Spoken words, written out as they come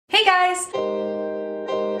Hey guys!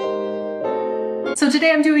 So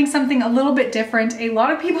today I'm doing something a little bit different. A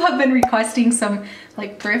lot of people have been requesting some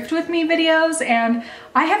like thrift with me videos, and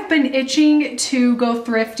I have been itching to go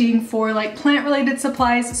thrifting for like plant related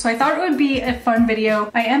supplies, so I thought it would be a fun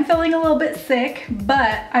video. I am feeling a little bit sick,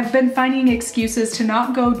 but I've been finding excuses to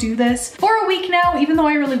not go do this for a week now, even though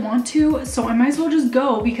I really want to, so I might as well just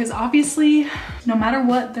go because obviously no matter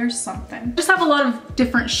what, there's something. I just have a lot of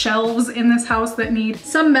different shelves in this house that need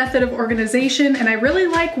some method of organization, and I really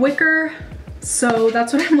like wicker. So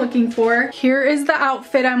that's what I'm looking for. Here is the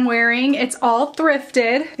outfit I'm wearing. It's all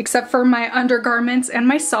thrifted, except for my undergarments and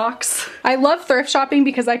my socks. I love thrift shopping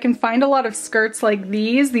because I can find a lot of skirts like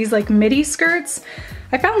these like midi skirts.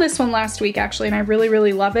 I found this one last week actually, and I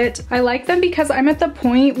really love it. I like them because I'm at the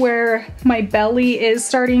point where my belly is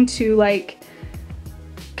starting to like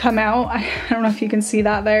come out. I don't know if you can see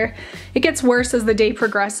that there. It gets worse as the day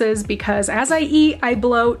progresses because as I eat, I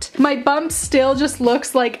bloat. My bump still just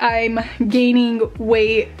looks like I'm gaining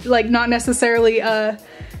weight, like not necessarily a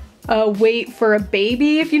weight for a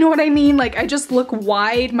baby, if you know what I mean. Like I just look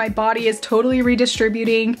wide. My body is totally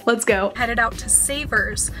redistributing. Let's go. Headed out to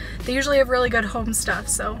Savers. They usually have really good home stuff,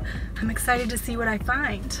 so I'm excited to see what I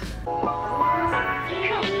find.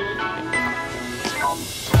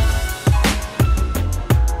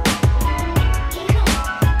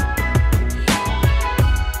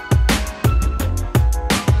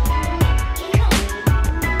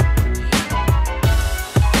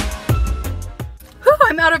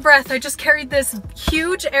 I'm out of breath. I just carried this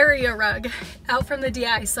huge area rug out from the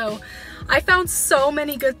DI, so I found so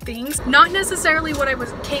many good things. Not necessarily what I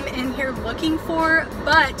came in here looking for,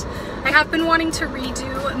 but I have been wanting to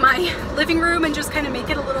redo my living room and just kind of make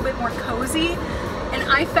it a little bit more cozy, and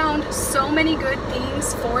I found so many good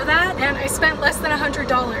things for that, and I spent less than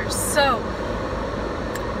 $100, so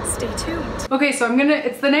stay tuned. Okay, so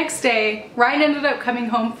it's the next day. Ryan ended up coming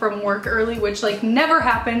home from work early, which like never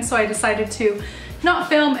happens, so I decided to not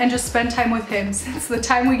film and just spend time with him, since the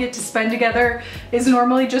time we get to spend together is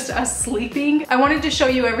normally just us sleeping. I wanted to show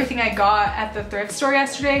you everything I got at the thrift store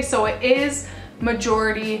yesterday, so it is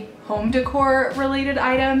majority home decor related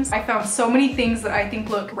items. I found so many things that I think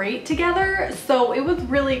look great together, so it was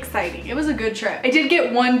really exciting. It was a good trip. I did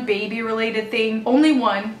get one baby related thing, only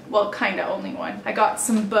one, well kinda only one. I got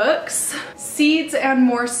some books, Seeds and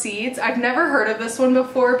More Seeds. I've never heard of this one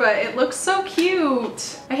before, but it looks so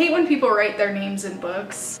cute. I hate when people write their names in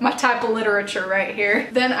books. My type of literature right here.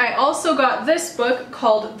 Then I also got this book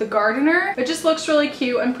called The Gardener. It just looks really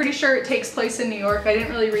cute. I'm pretty sure it takes place in New York. I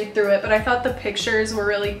didn't really read through it, but I thought the pictures were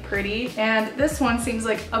really pretty. And this one seems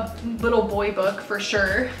like a little boy book for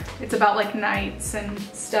sure. It's about like knights and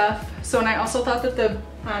stuff. So, and I also thought that the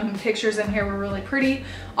pictures in here were really pretty.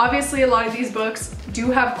 Obviously, a lot of these books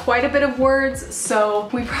do have quite a bit of words, so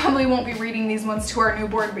we probably won't be reading these ones to our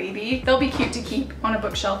newborn baby. They'll be cute to keep on a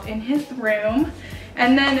bookshelf in his room.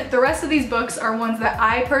 And then the rest of these books are ones that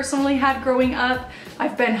I personally had growing up.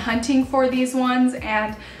 I've been hunting for these ones,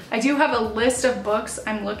 and I do have a list of books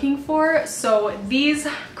I'm looking for, so these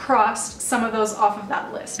crossed some of those off of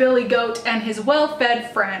that list. Billy Goat and His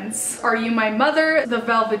Well-Fed Friends, Are You My Mother, The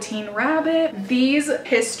Velveteen Rabbit. These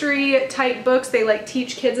history type books, they like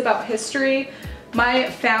teach kids about history. My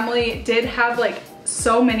family did have like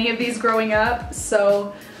so many of these growing up,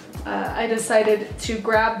 so I decided to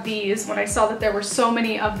grab these when I saw that there were so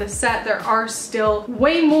many of the set. There are still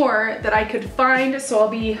way more that I could find, so I'll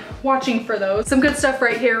be watching for those. Some good stuff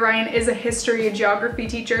right here. Ryan is a history and geography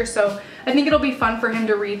teacher, so I think it'll be fun for him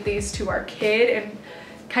to read these to our kid and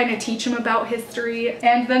kind of teach him about history.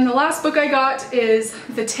 And then the last book I got is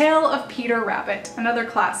The Tale of Peter Rabbit, another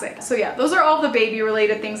classic. So yeah, those are all the baby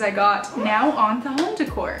related things I got. Now on to home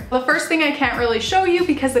decor. The first thing I can't really show you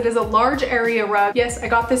because it is a large area rug. Yes, I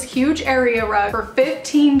got this huge area rug for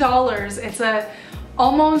 $15. It's a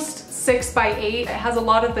almost 6x8. It has a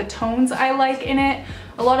lot of the tones I like in it.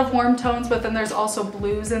 A lot of warm tones, but then there's also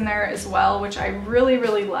blues in there as well, which I really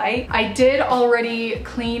like. I did already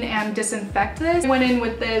clean and disinfect this. I went in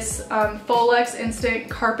with this Folex Instant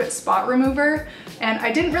Carpet Spot Remover, and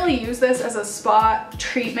I didn't really use this as a spot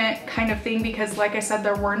treatment kind of thing because like I said,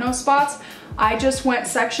 there were no spots. I just went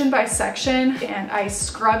section by section and I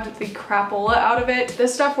scrubbed the crapola out of it.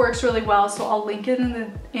 This stuff works really well, so I'll link it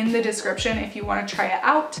in the description if you want to try it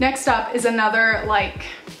out. Next up is another like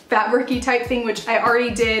fabric-y type thing, which I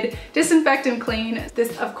already did disinfect and clean.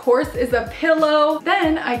 This of course is a pillow.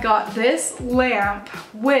 Then I got this lamp,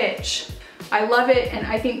 which I love it, and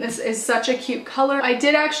I think this is such a cute color. I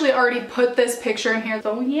did actually already put this picture in here,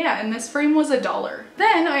 so yeah, and this frame was $1.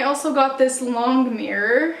 Then I also got this long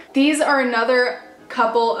mirror. These are another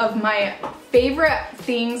couple of my favorite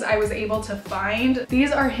things I was able to find.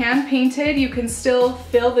 These are hand painted. You can still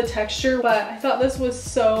feel the texture, but I thought this was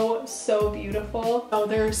so beautiful. Oh,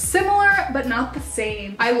 they're similar, but not the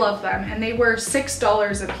same. I love them, and they were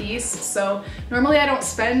 $6 a piece. So normally I don't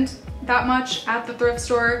spend that much at the thrift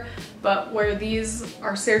store, but where these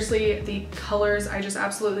are seriously the colors I just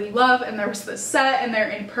absolutely love, and there was this set and they're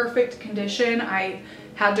in perfect condition, I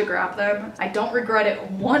had to grab them. I don't regret it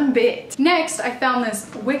one bit. Next, I found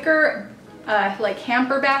this wicker like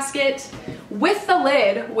hamper basket with the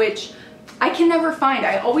lid, which I can never find.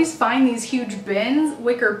 I always find these huge bins,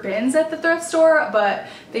 wicker bins at the thrift store, but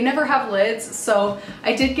they never have lids. So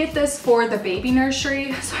I did get this for the baby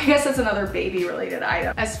nursery. So I guess that's another baby related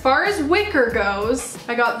item. As far as wicker goes,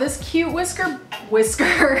 I got this cute wicker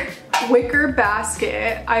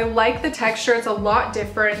basket. I like the texture. It's a lot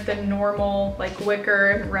different than normal like wicker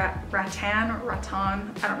and rattan,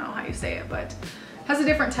 I don't know how you say it, but has a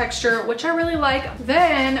different texture, which I really like.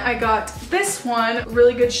 Then I got this one,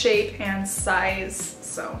 really good shape and size,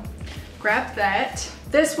 so grab that.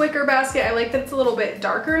 This wicker basket, I like that it's a little bit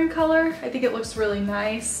darker in color. I think it looks really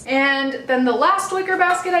nice. And then the last wicker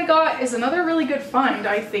basket I got is another really good find,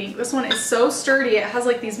 I think. This one is so sturdy. It has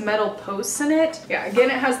like these metal posts in it. Yeah,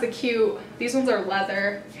 again, it has the cute, these ones are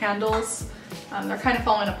leather handles. They're kind of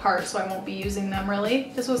falling apart, so I won't be using them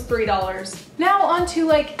really. This was $3. Now on to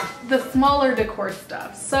like the smaller decor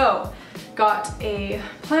stuff. So got a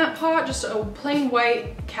plant pot, just a plain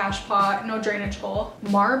white cash pot, no drainage hole.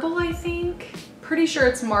 Marble, I think. Pretty sure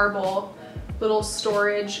it's marble. Little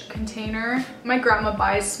storage container. My grandma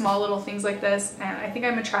buys small little things like this, and I think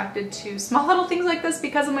I'm attracted to small little things like this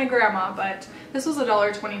because of my grandma, but this was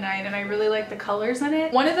 $1.29 and I really like the colors in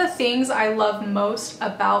it. One of the things I love most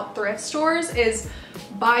about thrift stores is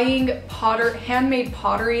buying handmade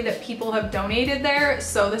pottery that people have donated there.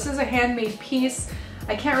 So this is a handmade piece.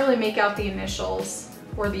 I can't really make out the initials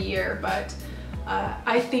or the year, but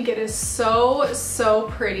I think it is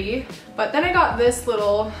so pretty. But then I got this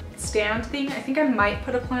little stand thing. I think I might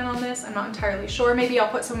put a plant on this. I'm not entirely sure. Maybe I'll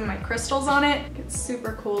put some of my crystals on it. It's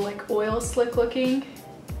super cool, like oil slick looking.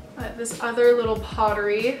 This other little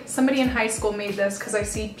pottery. Somebody in high school made this because I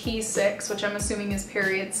see P6, which I'm assuming is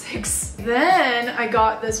period 6. Then I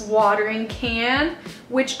got this watering can,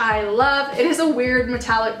 which I love. It is a weird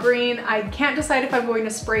metallic green. I can't decide if I'm going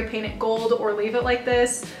to spray paint it gold or leave it like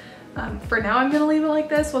this. For now, I'm gonna leave it like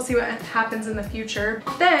this. We'll see what happens in the future.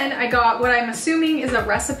 Then I got what I'm assuming is a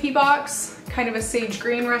recipe box, kind of a sage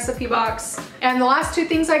green recipe box. And the last two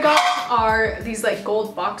things I got are these like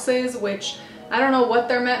gold boxes, which I don't know what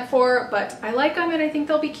they're meant for, but I like them and I think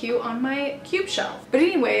they'll be cute on my cube shelf. But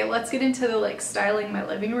anyway, let's get into the like styling my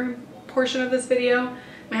living room portion of this video.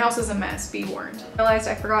 My house is a mess, be warned. I realized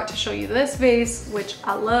I forgot to show you this vase, which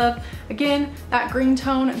I love. Again, that green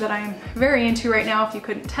tone that I'm very into right now, if you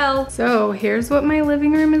couldn't tell. So here's what my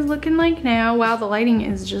living room is looking like now. Wow, the lighting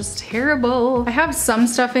is just terrible. I have some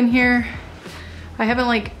stuff in here. I haven't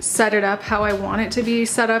like set it up how I want it to be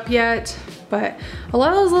set up yet, but a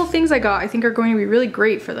lot of those little things I got I think are going to be really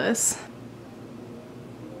great for this.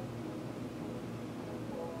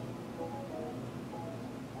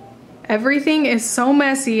 Everything is so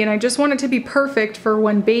messy and I just want it to be perfect for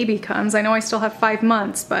when baby comes. I know I still have 5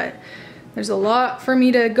 months, but there's a lot for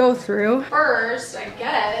me to go through. First, I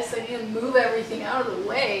guess I need to move everything out of the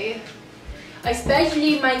way.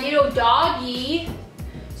 Especially my little doggy,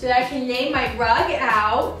 so that I can lay my rug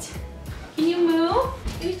out. Can you move?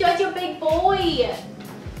 You're such a big boy.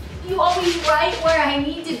 You always right where I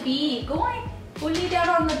need to be. Go on, go lay down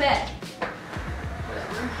on the bed.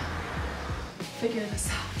 Whatever. Figure this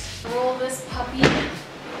out. Roll this puppy.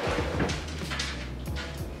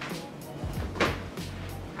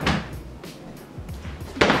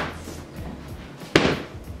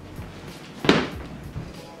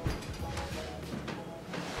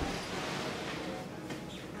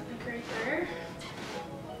 Right there.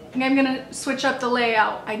 I think I'm gonna switch up the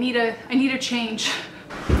layout. I need a change.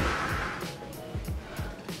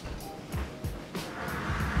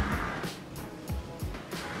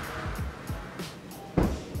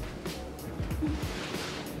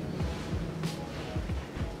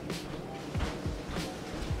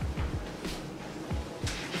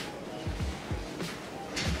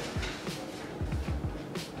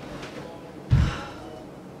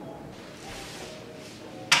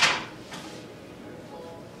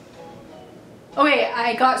 Okay,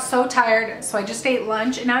 I got so tired, so I just ate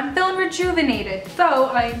lunch and I'm feeling rejuvenated. So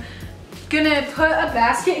I'm gonna put a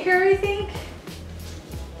basket here, I think.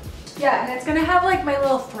 Yeah, and it's gonna have like my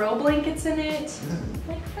little throw blankets in it,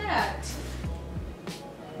 like that.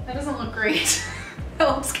 That doesn't look great. That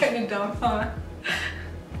looks kind of dumb, huh?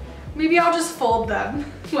 Maybe I'll just fold them.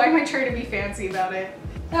 Why am I trying to be fancy about it?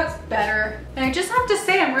 That's better. And I just have to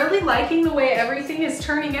say, I'm really liking the way everything is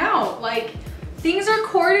turning out. Like, things are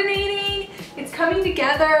coordinating, it's coming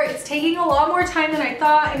together, it's taking a lot more time than I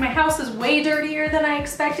thought, and my house is way dirtier than I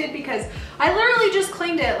expected because I literally just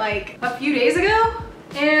cleaned it like a few days ago,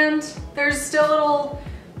 and there's still little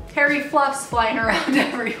hairy fluffs flying around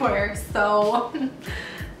everywhere, so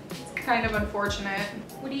it's kind of unfortunate.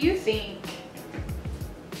 What do you think?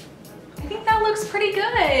 I think that looks pretty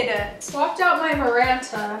good. Swapped out my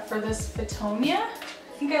Maranta for this Fittonia.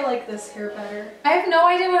 I think I like this hair better. I have no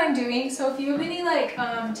idea what I'm doing, so if you have any like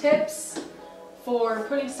tips for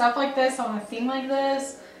putting stuff like this on a theme like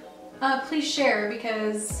this, please share,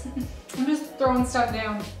 because I'm just throwing stuff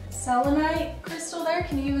down. Selenite crystal there,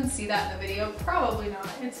 can you even see that in the video? Probably not,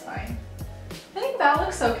 it's fine. I think that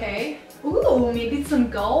looks okay. Ooh, maybe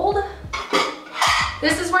some gold?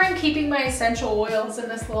 This is where I'm keeping my essential oils in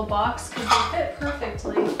this little box because they fit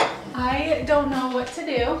perfectly. I don't know what to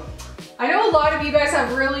do. I know a lot of you guys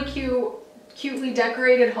have really cutely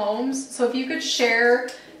decorated homes, so if you could share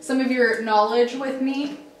some of your knowledge with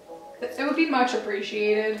me, it would be much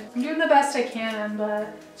appreciated. I'm doing the best I can,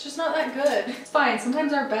 but it's just not that good. It's fine,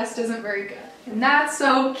 sometimes our best isn't very good, and that's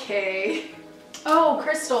okay. Oh,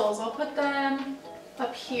 crystals, I'll put them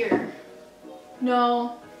up here.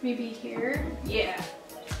 No. Maybe here? Yeah.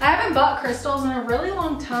 I haven't bought crystals in a really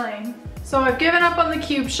long time. So I've given up on the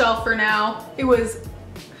cube shelf for now. It was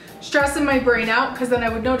stressing my brain out because then I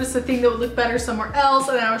would notice a thing that would look better somewhere else,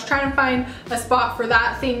 and then I was trying to find a spot for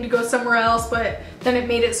that thing to go somewhere else, but then it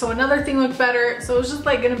made it so another thing looked better. So it was just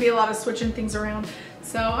like gonna be a lot of switching things around.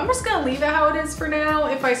 So I'm just gonna leave it how it is for now.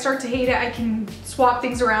 If I start to hate it, I can swap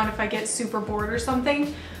things around if I get super bored or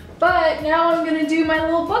something. But now I'm gonna do my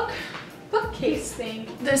little bookcase thing.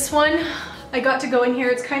 This one, I got to go in here.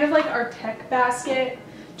 It's kind of like our tech basket.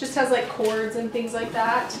 Just has like cords and things like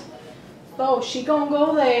that. Oh, she gonna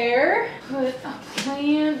go there. Put a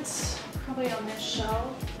plant probably on this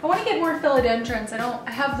shelf. I want to get more philodendrons.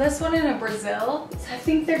 I have this one in a Brazil. I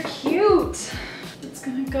think they're cute. It's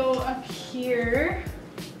gonna go up here.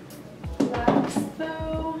 Relax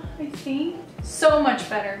though, I think. So much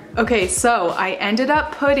better. Okay, so I ended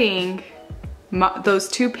up putting those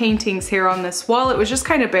two paintings here on this wall. It was just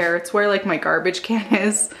kind of bare. It's where like my garbage can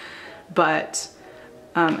is, but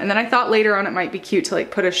and then I thought later on it might be cute to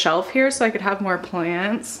like put a shelf here so I could have more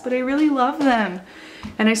plants, but I really love them.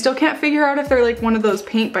 And I still can't figure out if they're like one of those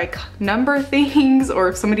paint by number things or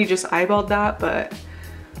if somebody just eyeballed that, but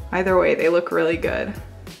either way they look really good.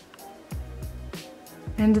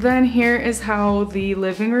 And then here is how the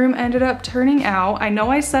living room ended up turning out. I know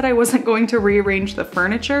I said I wasn't going to rearrange the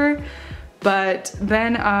furniture, but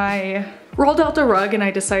then I rolled out the rug and I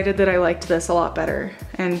decided that I liked this a lot better.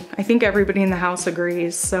 And I think everybody in the house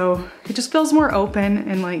agrees. So it just feels more open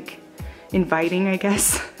and like inviting, I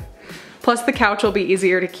guess. Plus the couch will be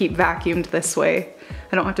easier to keep vacuumed this way.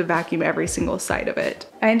 I don't have to vacuum every single side of it.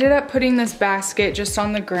 I ended up putting this basket just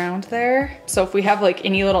on the ground there. So if we have like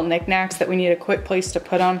any little knickknacks that we need a quick place to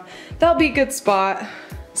put them, that'll be a good spot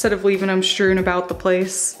instead of leaving them strewn about the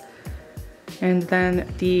place. And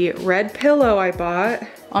then the red pillow I bought.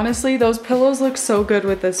 Honestly, those pillows look so good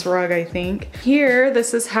with this rug, I think. Here,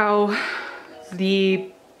 this is how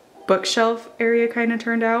the bookshelf area kind of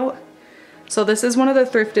turned out. So this is one of the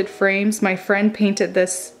thrifted frames. My friend painted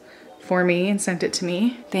this for me and sent it to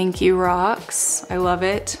me. Thank you, Rocks. I love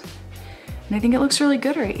it. And I think it looks really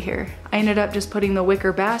good right here. I ended up just putting the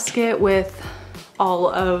wicker basket with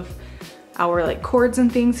all of our like cords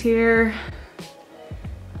and things here.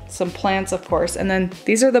 Some plants, of course, and then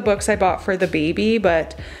these are the books I bought for the baby,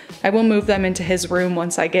 but I will move them into his room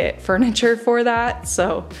once I get furniture for that.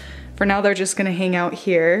 So for now, they're just gonna hang out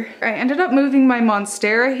here. I ended up moving my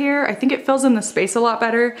Monstera here. I think it fills in the space a lot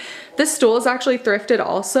better. This stool is actually thrifted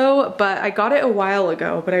also, but I got it a while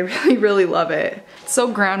ago, but I really love it. It's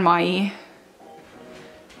so grandma-y.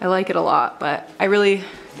 I like it a lot, but I really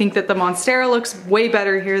think that the Monstera looks way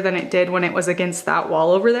better here than it did when it was against that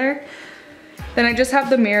wall over there. Then I just have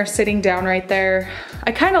the mirror sitting down right there.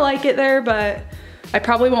 I kind of like it there, but I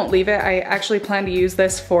probably won't leave it. I actually plan to use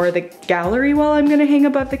this for the gallery wall I'm gonna hang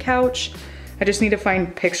above the couch. I just need to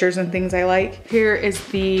find pictures and things I like. Here is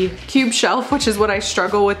the cube shelf, which is what I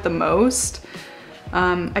struggle with the most.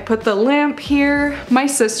 I put the lamp here. My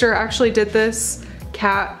sister actually did this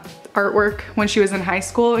cat artwork when she was in high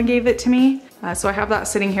school and gave it to me. So I have that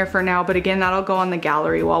sitting here for now, but again, that'll go on the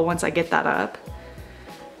gallery wall once I get that up.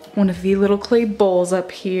 One of the little clay bowls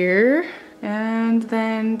up here. And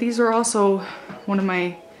then these are also one of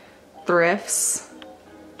my thrifts.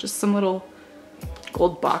 Just some little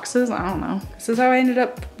gold boxes. I don't know. This is how I ended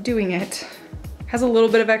up doing it. Has a little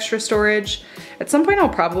bit of extra storage. At some point I'll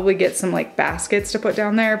probably get some like baskets to put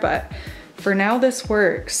down there, but for now this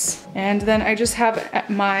works. And then I just have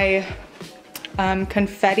my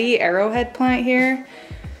confetti arrowhead plant here.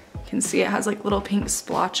 You can see it has like little pink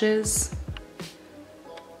splotches.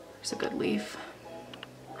 There's a good leaf.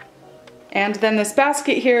 And then this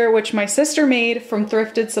basket here, which my sister made from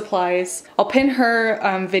Thrifted Supplies. I'll pin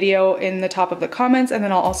her video in the top of the comments, and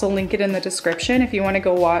then I'll also link it in the description if you want to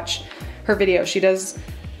go watch her video. She does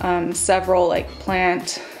several like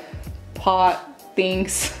plant pot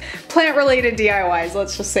things, plant related DIYs,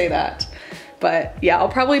 let's just say that. But yeah, I'll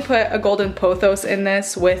probably put a golden pothos in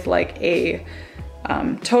this with like a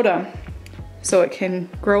totem so it can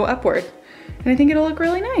grow upward. And I think it'll look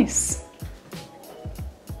really nice.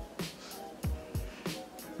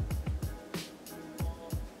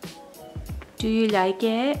 Do you like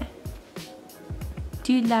it?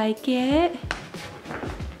 Do you like it?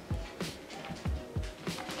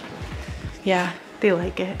 Yeah, they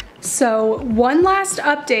like it. So one last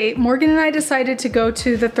update, Morgan and I decided to go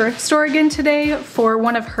to the thrift store again today for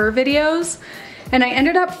one of her videos. And I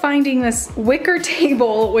ended up finding this wicker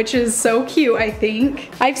table, which is so cute, I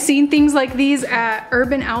think. I've seen things like these at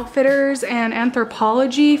Urban Outfitters and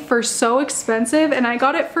Anthropologie for so expensive, and I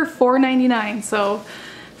got it for $4.99, so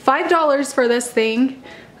 $5 for this thing.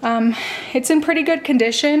 It's in pretty good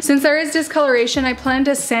condition. Since there is discoloration, I plan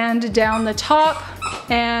to sand down the top,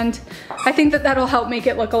 and I think that that'll help make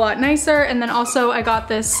it look a lot nicer. And then also I got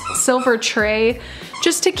this silver tray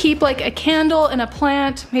just to keep like a candle and a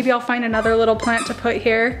plant. Maybe I'll find another little plant to put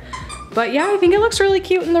here. But yeah, I think it looks really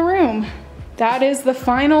cute in the room. That is the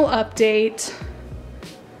final update.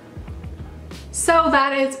 So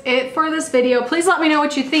that is it for this video. Please let me know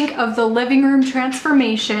what you think of the living room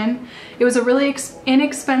transformation. It was a really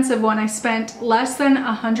inexpensive one. I spent less than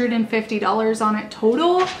 $150 on it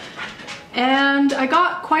total. And I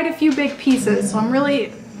got quite a few big pieces, so I'm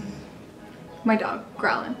really, my dog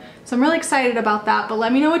growling. So I'm really excited about that, but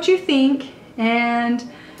let me know what you think. And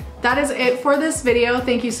that is it for this video.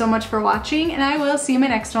 Thank you so much for watching, and I will see you in my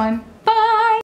next one.